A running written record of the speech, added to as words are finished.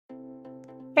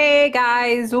Hey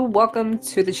guys, welcome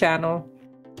to the channel.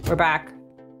 We're back.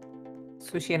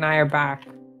 Sushi and I are back.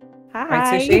 Right,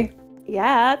 Hi. Sushi?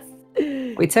 Yes.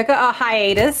 We took a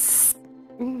hiatus,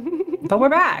 but we're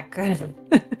back.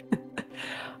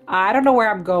 I don't know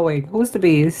where I'm going. Who's the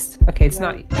beast? Okay, it's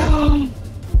not.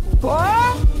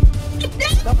 What?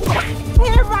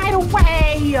 Here right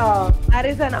away! That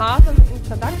is an awesome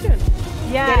introduction.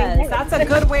 Yes, that's a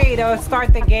good way to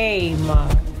start the game. Are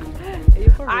you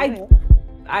for real?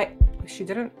 She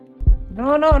didn't.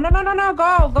 No,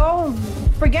 go.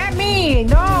 Forget me.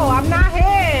 No, I'm not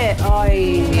hit. Oh,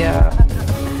 yeah.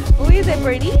 Who is it,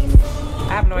 Bernice?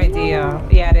 I have no idea.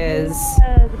 Yeah, it is.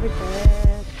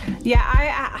 Yeah,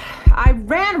 I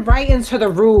ran right into the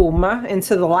room,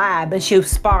 into the lab, and she was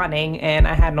spawning, and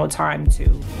I had no time to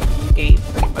escape,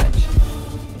 pretty much.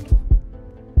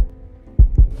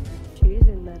 She's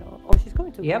in middle. Oh, she's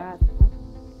going to Yep. grad.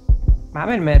 I'm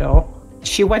in middle.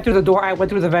 She went through the door, I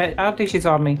went through the vent. I don't think she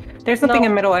saw me. There's nothing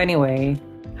in middle anyway.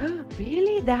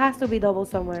 Really? There has to be double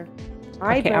somewhere.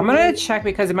 Okay, I'm gonna check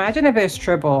because imagine if there's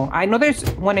triple. I know there's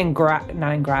one in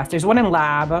not in grass. There's one in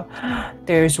lab.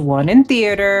 There's one in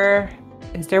theater.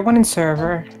 Is there one in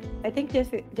server? I think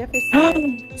Jeff is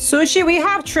Sushi, we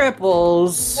have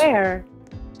triples. there.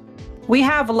 We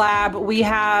have lab, we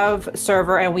have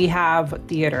server, and we have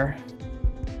theater.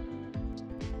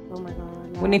 Oh my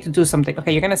god. We need to do something.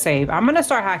 Okay, you're gonna save. I'm gonna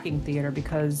start hacking theater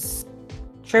because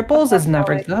triples is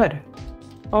never good.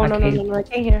 Oh, Okay. no, I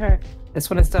can't hear her. This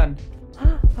one is done.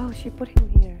 Oh, she put him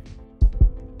here.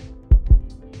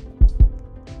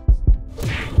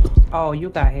 Oh, you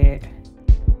got hit.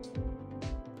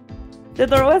 The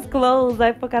door was closed.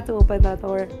 I forgot to open that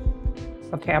door.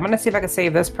 Okay, I'm gonna see if I can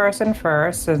save this person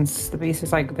first since the beast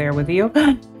is like there with you.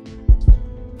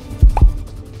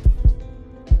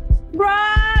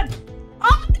 Run!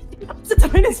 Oh, it's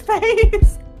in his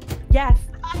face. Yes.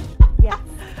 Yes.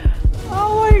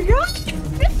 Oh my god!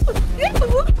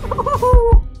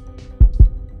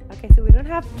 Okay, so we don't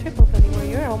have triples anymore.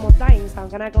 You're almost dying, so I'm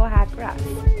gonna go hack grass.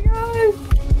 Oh my god!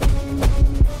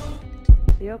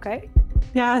 You okay?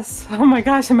 Yes. Oh my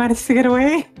gosh, I managed to get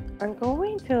away. I'm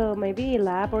going to maybe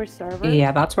lab or server.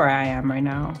 Yeah, that's where I am right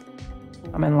now.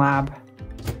 I'm in lab.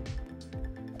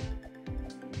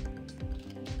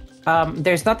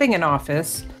 There's nothing in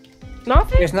office.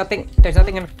 Nothing? There's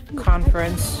nothing in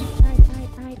conference.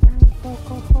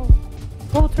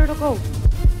 Go, turtle, go.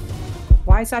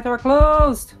 Why is that door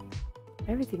closed?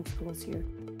 Everything's closed here.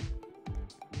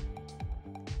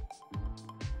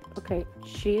 Okay,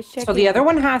 she is checking. So the other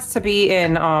one has to be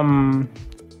in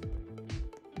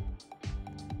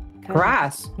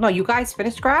grass. No, you guys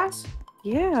finished grass?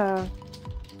 Yeah.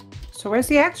 So where's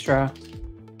the extra?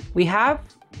 We have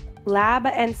Lab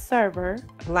and server.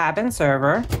 lab and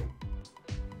server.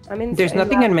 There's in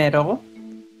nothing lab. in middle.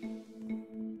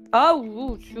 Oh,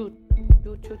 ooh, shoot.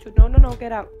 Shoot. No,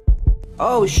 get out.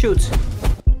 Oh shoot.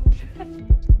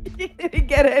 You didn't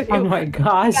get it. Oh my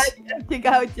gosh. You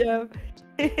got Jeff.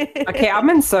 Okay, I'm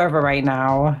in server right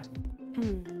now.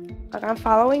 Like, I'm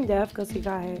following Jeff because he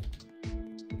got hit.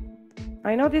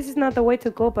 I know this is not the way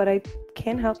to go, but I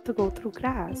can't help to go through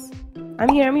grass. I'm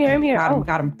here.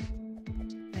 Got him.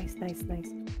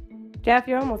 Nice. Jeff,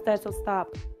 you're almost dead, so stop.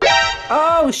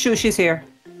 Oh shoot, she's here.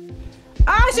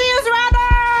 Oh, she is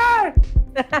running!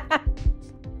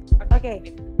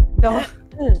 Okay. No.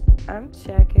 I'm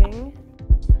checking.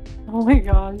 Oh my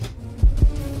gosh.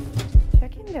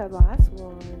 Checking the last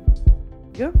one.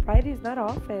 You're right, it's not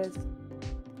office.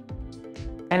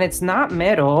 And it's not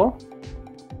middle.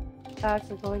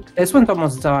 Actually going to... This one's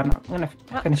almost done. I'm gonna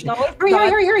finish it. No, it's Hurry!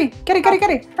 Get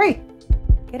it! Hurry!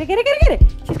 Get it!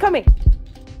 She's coming!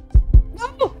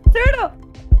 No! Turtle!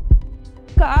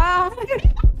 God!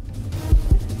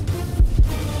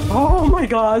 Oh my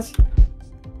gosh.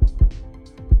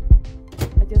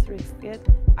 I just risked it.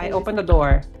 I opened the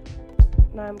door.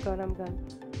 No, I'm gone. Okay.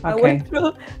 I went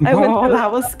through. Oh, that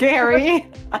was scary.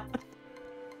 That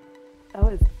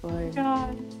was fun.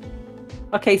 God.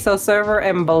 Okay, so server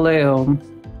and blue.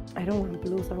 I don't want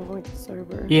blue, so I'm going to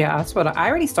server. Yeah, that's what I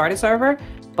already started server,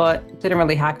 but didn't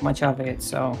really hack much of it,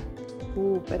 so.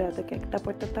 Espérate que esta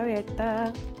puerta está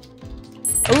abierta.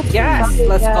 Oops, yes,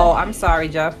 let's go. I'm sorry,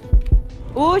 Jeff.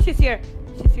 She's here.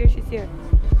 Oh,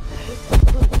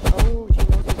 she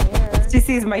knows you're there. She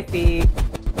sees my feet.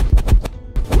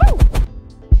 Woo!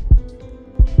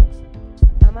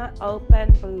 I'm gonna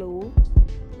open blue.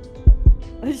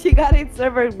 She got it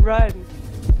server run.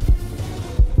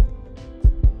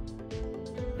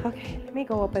 Okay, let me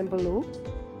go open blue.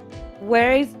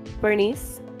 Where is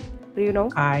Bernice? Do you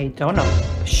know? I don't know.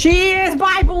 She is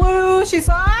by blue. She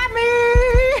saw me.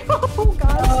 Oh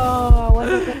gosh. Oh, I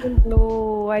wasn't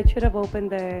Blue. I should have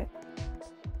opened it.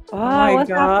 Oh, my what's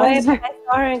that way? God. I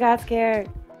saw her and got scared.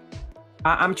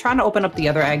 I'm trying to open up the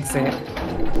other exit.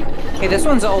 Okay, this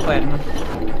one's open.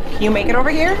 Can you make it over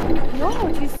here?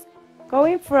 No, she's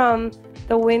going from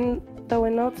the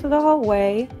window to the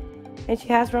hallway, and she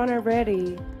has runner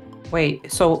ready.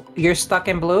 Wait, so you're stuck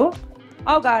in blue?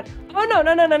 Oh God! Oh no!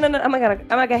 No! No! No! No! No! I'm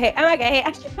gonna get hit! I'm gonna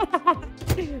get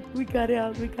hit! We got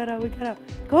out! We got out! We got out!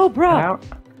 Go, bro! Out.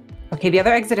 Okay, the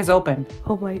other exit is open.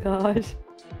 Oh my gosh!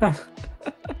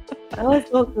 I was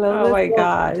so close. Oh my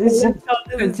gosh.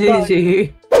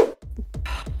 GG.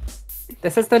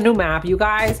 This is the new map. You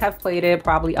guys have played it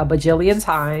probably a bajillion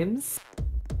times.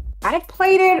 I've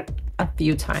played it a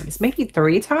few times, maybe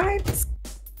 3 times,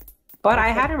 but I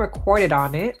hadn't recorded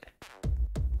on it.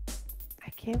 I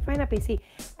can't find a PC.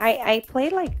 I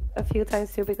played like a few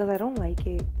times too because I don't like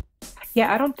it.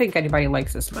 Yeah, I don't think anybody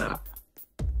likes this map.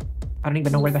 I don't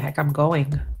even know where the heck I'm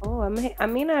going. Oh, I'm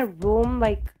in a room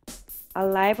like a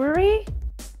library,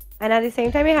 and at the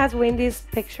same time it has Wendy's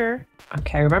picture.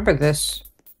 Okay, I remember this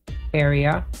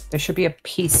area. There should be a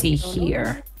PC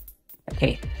here.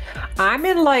 Okay, I'm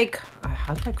in like,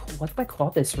 what do I call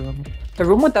this room? The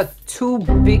room with the 2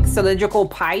 big cylindrical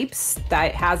pipes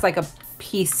that has like a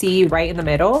PC right in the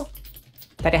middle.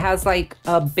 That it has like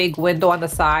a big window on the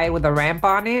side with a ramp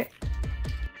on it.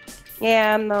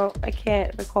 Yeah, no, I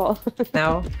can't recall.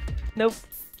 No? Nope.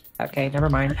 Okay, never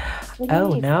mind.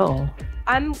 Oh no.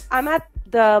 I'm at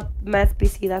the mess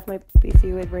PC. That's my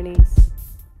PC with Bernice.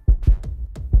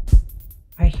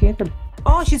 I hear the...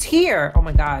 Oh, she's here! Oh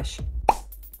my gosh.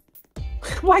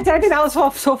 Why did I think that was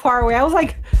so far away? I was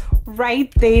like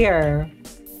right there.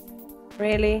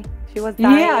 Really? She was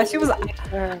dying. Yeah, she was...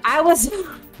 I was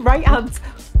right on...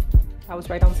 I was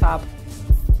right on top.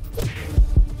 It's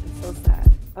so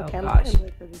sad. Okay, Oh, I'm gosh. gonna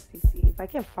wait for this PC. If I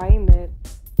can find it.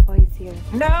 Oh, he's here.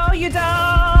 No, you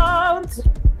don't!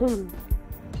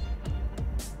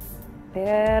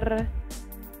 There.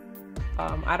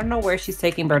 I don't know where she's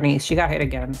taking Bernice. She got hit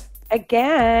again.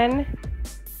 Again.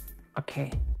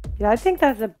 Okay. Yeah, I think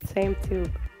that's the same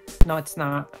tube. No, it's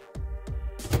not.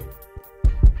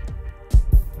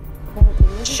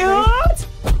 Oh, Shoot!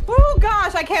 Oh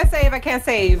gosh, I can't save. I can't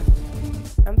save.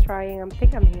 I'm trying. I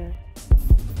think I'm here.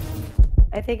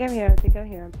 I think I'm here.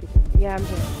 Yeah, I'm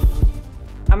here.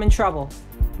 I'm in trouble.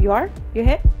 You are? You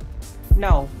hit?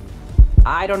 No.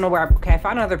 I don't know where. Okay, I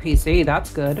found another PC.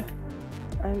 That's good.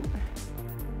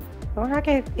 Don't hack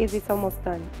it if it's almost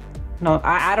done. No,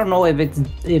 I don't know if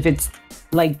it's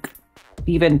like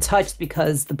even touched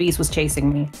because the beast was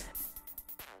chasing me.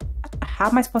 How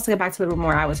am I supposed to get back to the room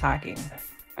where I was hacking?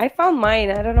 I found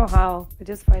mine. I don't know how. I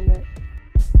just find it.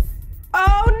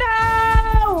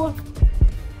 Oh no!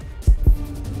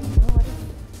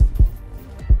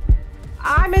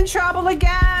 I'm in trouble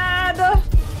again!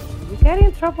 You get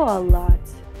in trouble a lot.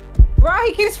 Bro,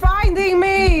 he keeps finding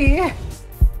me!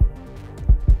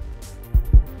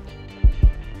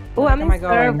 Oh, I'm in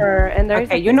server, and there's...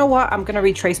 Okay, you know what? I'm gonna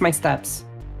retrace my steps.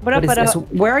 What is this?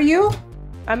 Where are you?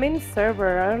 I'm in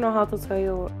server. I don't know how to tell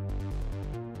you.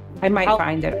 I might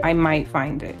find it. I might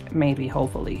find it. Maybe,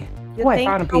 hopefully. You Oh, I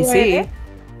found a PC.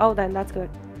 Oh, then that's good.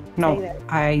 No,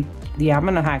 I'm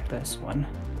gonna hack this one.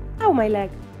 Oh, my leg.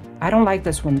 I don't like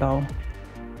this one though.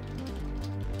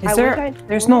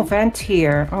 There's no vent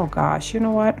here. Oh gosh, you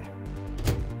know what?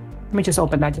 Let me just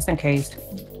open that just in case.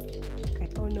 Okay.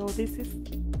 Oh no, this is...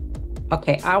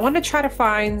 Okay, I want to try to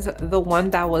find the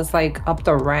one that was like up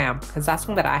the ramp because that's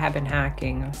one that I have been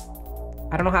hacking.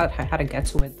 I don't know how to get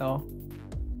to it though.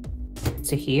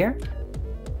 Is it here?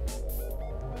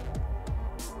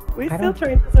 We're still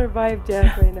trying to survive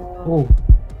Jeff right now.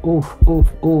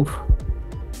 Oof.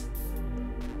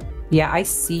 Yeah, I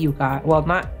see you guys. Well,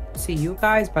 not see you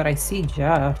guys, but I see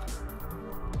Jeff.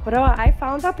 But I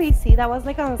found a PC that was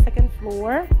like on the 2nd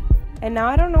floor, and now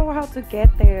I don't know how to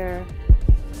get there.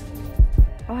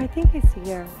 Oh, I think it's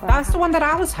here. Wow. That's the one that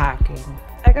I was hacking.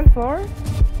 2nd floor?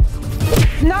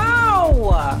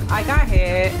 No! I got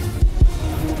hit.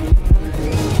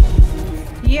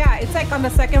 Yeah, it's like on the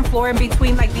 2nd floor in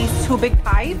between like these 2 big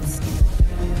pipes.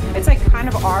 It's like kind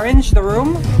of orange, the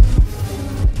room.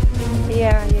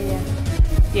 Yeah.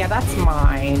 Yeah, that's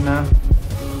mine.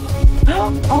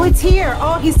 Oh, it's here.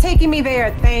 Oh, he's taking me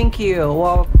there. Thank you.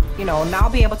 Well, you know, now I'll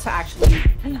be able to actually...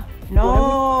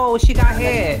 No, she got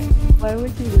hit. Why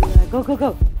would you do that?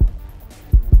 Go.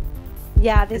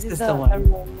 Yeah, this is the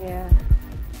one. Yeah.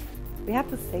 We have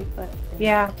to save it.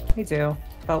 Yeah, we do.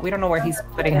 But we don't know where he's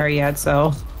putting her yet,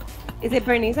 so... Is it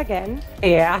Bernice again?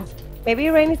 Yeah. Maybe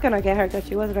Rainey's gonna get her because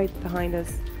she was right behind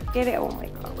us. Get it? Oh my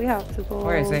god, we have to go.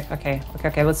 Where is it? Okay.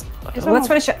 Let's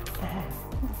finish it.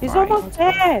 She's Right. almost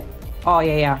dead. Oh,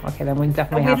 yeah, yeah. Okay, then we But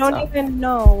definitely we have don't to. even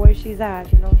know where she's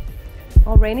at, you know.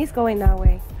 Oh, Rainy's going that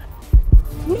way.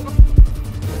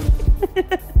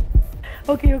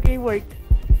 Okay, okay, it worked.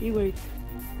 It worked.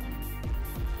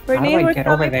 How do Rainy, I we're get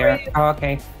over coming for there? you. Oh,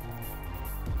 okay.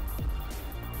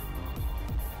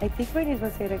 I think Rainy's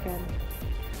gonna say it again.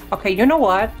 Okay, you know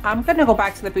what? I'm gonna go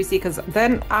back to the PC because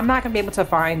then I'm not gonna be able to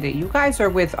find it. You guys are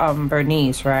with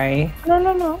Bernice, right? No,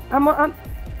 no, no.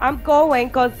 I'm going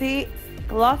because he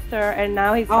lost her and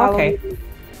now he's Oh, following okay.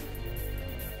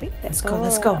 me. Let's go,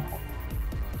 let's go.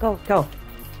 Go. Go.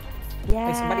 Yeah.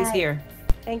 Okay, somebody's here.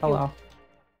 Thank you. Hello.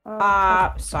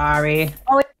 Oh, Sorry.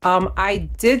 Oh, I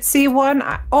did see one.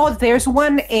 Oh, there's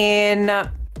one in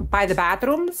by the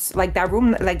bathrooms, like that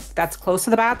room, like that's close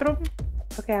to the bathroom.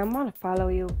 okay, I'm gonna follow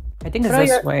you. I think it's Bro,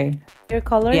 this way. Your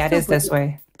color Yeah, it so is this good.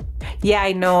 way. Yeah,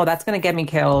 I know. That's gonna get me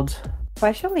killed.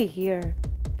 Especially here.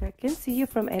 I can see you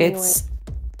from anywhere.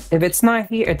 If it's not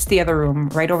here, it's the other room,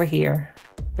 right over here.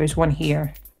 There's one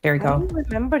here. There we I go. don't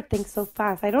remember things so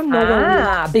fast. I don't know where we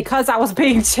are. Because I was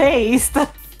being chased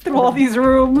through all these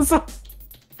rooms.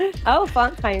 Oh,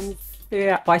 fun times.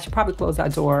 Yeah, well, I should probably close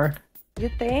that door. You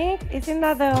think? Isn't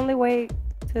that the only way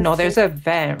to No, there's escape? a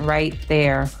vent right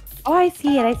there. Oh, I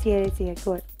see it. I see it. I see it.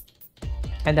 Good.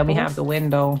 And then we have the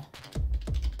window.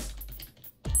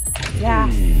 Yeah.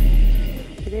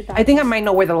 You did that. I think I might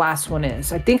know where the last one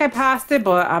is. I think I passed it,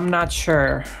 but I'm not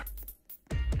sure.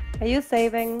 Are you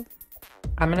saving?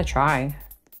 I'm gonna try.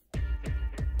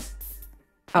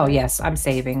 Oh, yes, I'm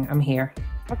saving. I'm here.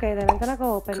 Okay, then I'm gonna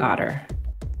go open. Got now. her.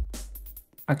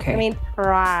 Okay. I mean,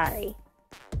 try.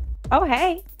 Oh,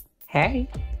 hey. Hey.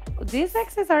 These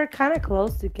exits are kind of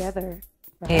close together.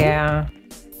 Right? Yeah.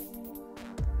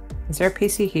 Is there a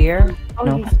PC here? Oh,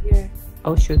 No. he's here.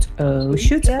 Oh, shoot. Oh,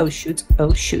 shoot. Yeah. Oh, shoot.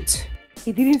 Oh, shoot.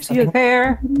 He didn't see Something us.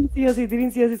 there. He didn't see us. He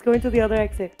didn't see us. He's going to the other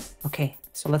exit. Okay,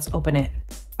 so let's open it.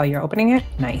 Oh, you're opening it?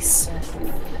 Nice.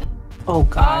 Oh,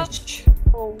 gosh.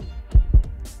 Oh.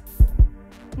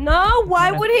 No,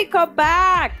 why would he come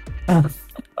back?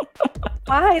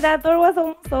 Why? That door was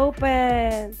almost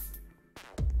open.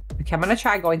 Okay, I'm gonna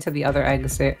try going to the other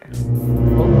exit.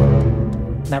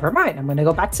 Oh, never mind. I'm gonna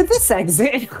go back to this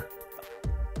exit.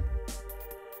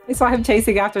 I saw him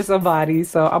chasing after somebody,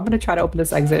 so I'm gonna try to open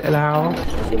this exit now.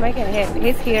 She might get hit.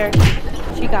 He's here.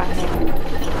 She got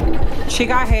hit. She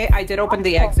got hit. I did open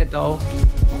the exit though.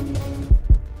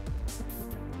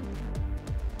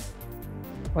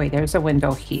 Wait, there's a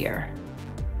window here.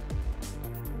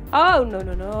 Oh, no,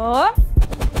 no, no.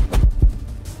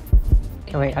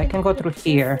 Okay, wait, I can go through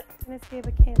here. I can't escape.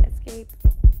 I can't escape.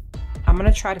 I'm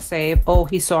gonna try to save. Oh,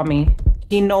 he saw me.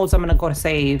 He knows I'm gonna go to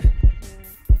save.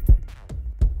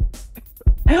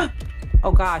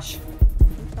 Oh gosh.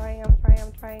 I'm trying.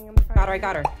 Got her, I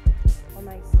got her. Oh,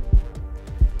 nice.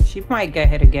 She might get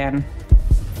hit again.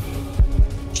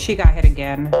 She got hit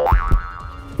again.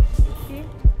 See?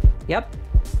 Yep.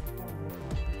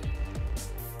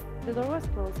 The door was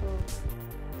closed.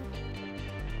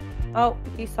 Oh,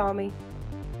 he saw me.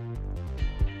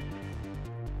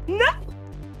 No!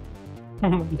 Oh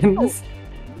my goodness.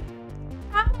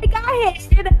 I got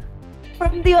hit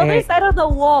from the other Hey. side of the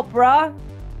wall, bruh.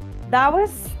 That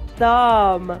was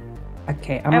dumb.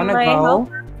 Okay, I'm And gonna my go. health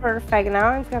is perfect. Now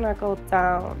I'm gonna go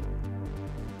down.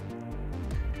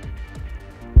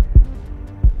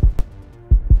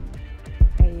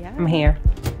 Hey, yeah. I'm here.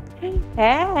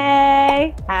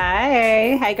 Hey.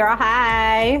 Hi. Hey girl,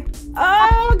 hi.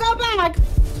 Oh, go back.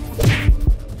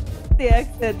 The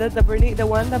exit. The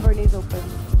one that Bernie's open.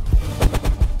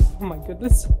 Oh my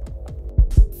goodness.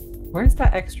 Where's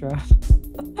that extra?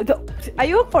 Are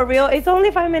you for real? It's only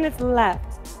 5 minutes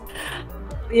left.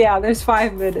 Yeah, there's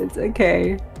 5 minutes.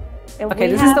 Okay. And Okay,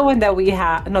 we this is have- the one that we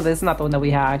had. No, this is not the one that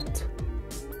we hacked.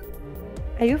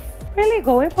 Are you really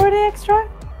going for the extra?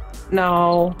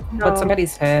 No, No. but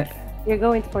somebody's hit. You're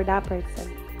going for that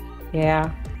person. Yeah.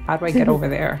 How do I get over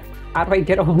there? How do I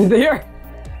get over there?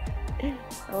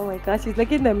 Oh my gosh, she's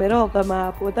like in the middle of the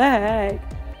map. What the heck?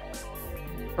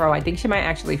 Bro, I think she might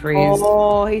actually freeze.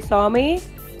 Oh, he saw me?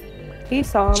 He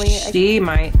saw me. She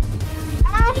might.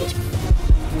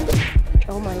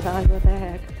 Oh my god, what the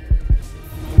heck?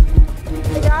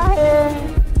 I got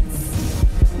it.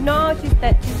 No, she's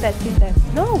dead.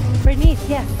 No, Bernice,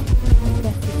 yes.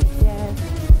 Yes.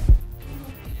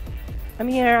 I'm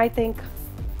here, I think.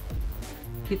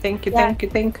 You think? Yeah.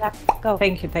 Yeah, Go.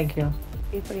 Thank you.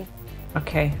 Be free.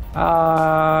 Okay.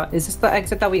 Is this the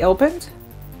exit that we opened?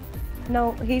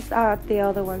 No, he's the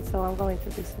other one, so I'm going to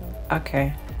this one.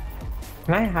 Okay.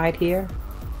 Can I hide here?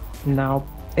 No.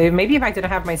 Maybe if I didn't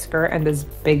have my skirt and this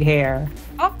big hair.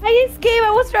 Oh, I escaped.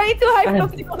 I was trying to hide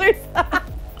from the other side.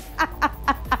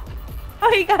 Oh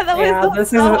my god, that Yeah, was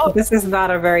so this is not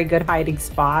a very good hiding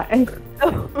spot.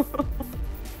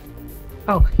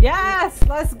 Oh, yes!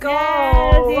 Let's go!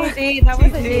 Yes, GG. That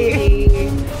was a GG.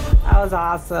 That was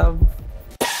awesome.